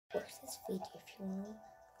watch this video if you want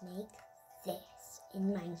to make this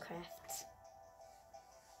in Minecraft.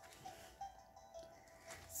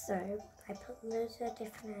 So I put loads of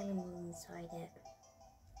different animals inside it.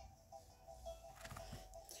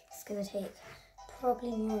 It's going to take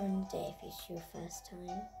probably more than a day if it's your first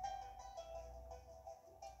time.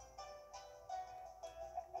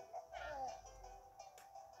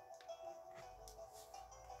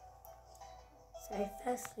 So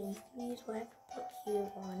firstly, you can use whatever book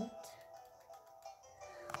you want.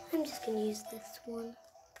 I'm just going to use this one.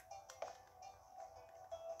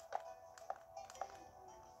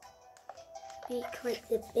 Make like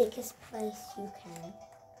the biggest place you can.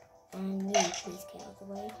 And you please get out of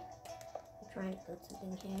the way. I'm trying to build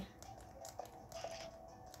something here.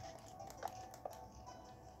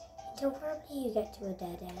 Until probably you get to a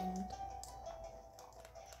dead end.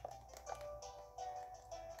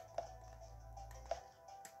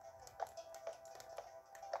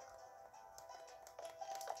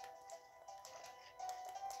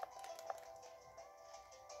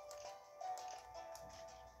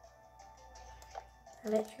 I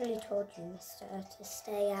literally told you, mister, to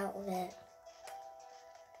stay out of it.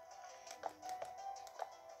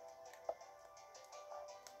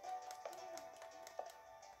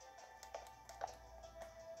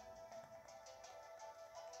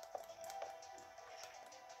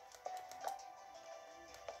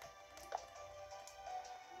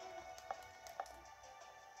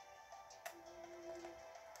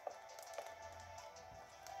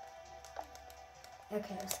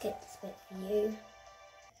 Okay, I'll skip this bit for you.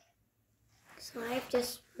 So I've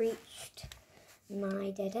just reached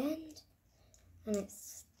my dead end, and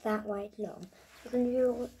it's that wide long. So we're going to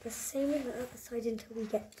do the same on the other side until we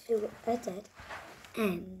get to a dead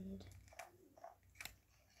end.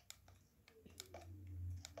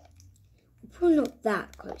 We're probably not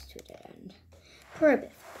that close to a dead end. Probably a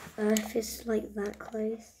bit further if it's like that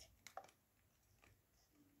close.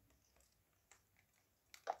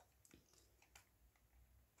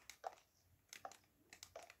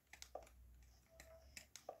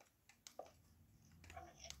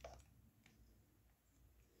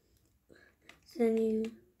 So then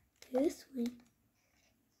you go this way.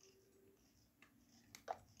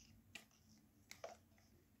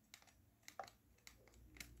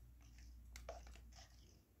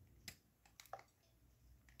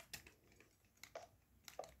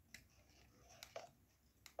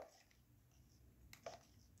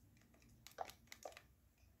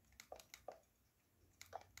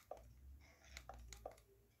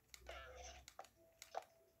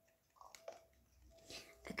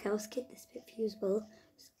 Okay, I'll skip this bit for you as well.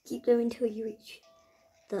 Just keep going until you reach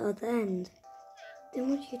the other end. Then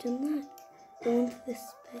once you've done that, go into this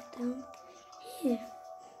bit down here.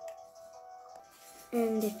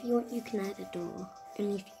 And if you want, you can add a door.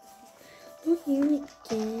 And if you want, not you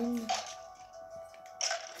again.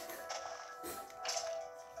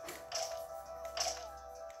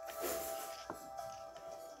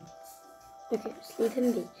 Okay, just leave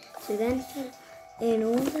him be. So then fill in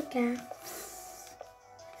all the gaps.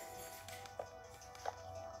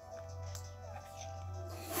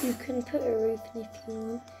 You can put a roof in if you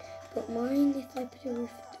want, but mine, if I put a roof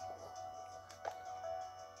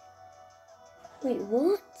in. Wait,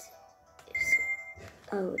 what?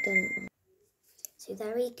 Oh, don't. So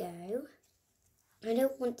there we go. I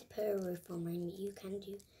don't want to put a roof on mine, but you can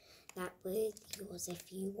do that with yours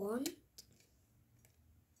if you want.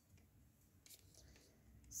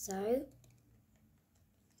 So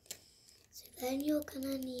then you're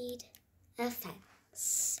gonna need a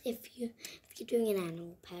fence if you're doing an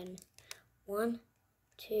animal pen. 1,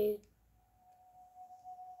 2,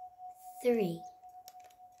 3.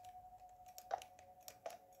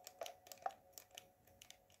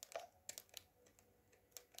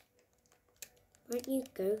 Won't you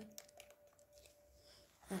go?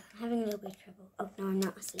 I'm having a little bit of trouble. Oh no, I'm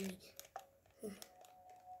not silly.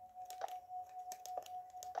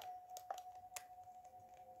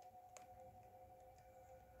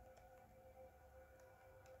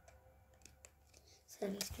 So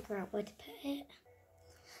let me figure out where to put it.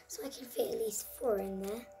 So I can fit at least 4 in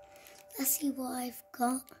there. Let's see what I've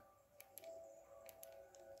got.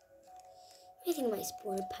 I think I might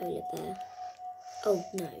spawn a polar bear. Oh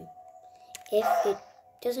no. If it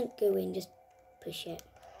doesn't go in, just push it.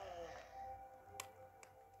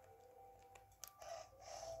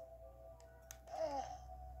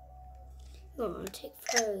 Oh, I'll take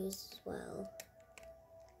those as well.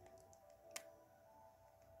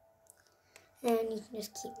 And you can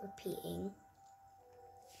just keep repeating.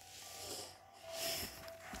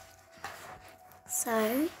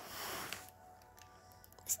 So,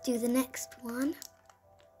 let's do the next one.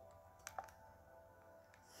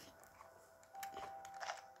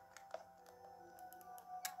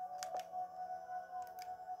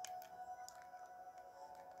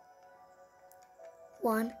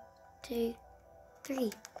 1, 2,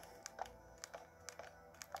 3.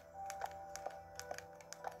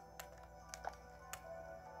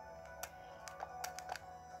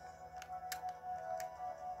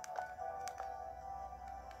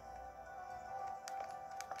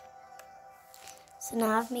 So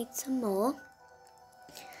now I've made some more.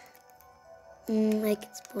 I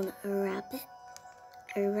can spawn a rabbit,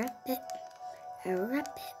 a rabbit, a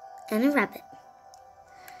rabbit, and a rabbit.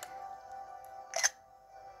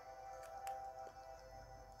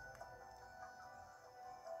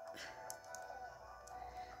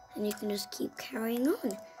 And you can just keep carrying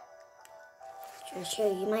on. I'll show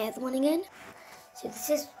you my other one again. So this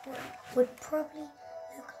is what would probably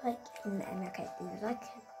look like in the end. Okay, leave a like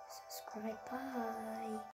and subscribe. Bye.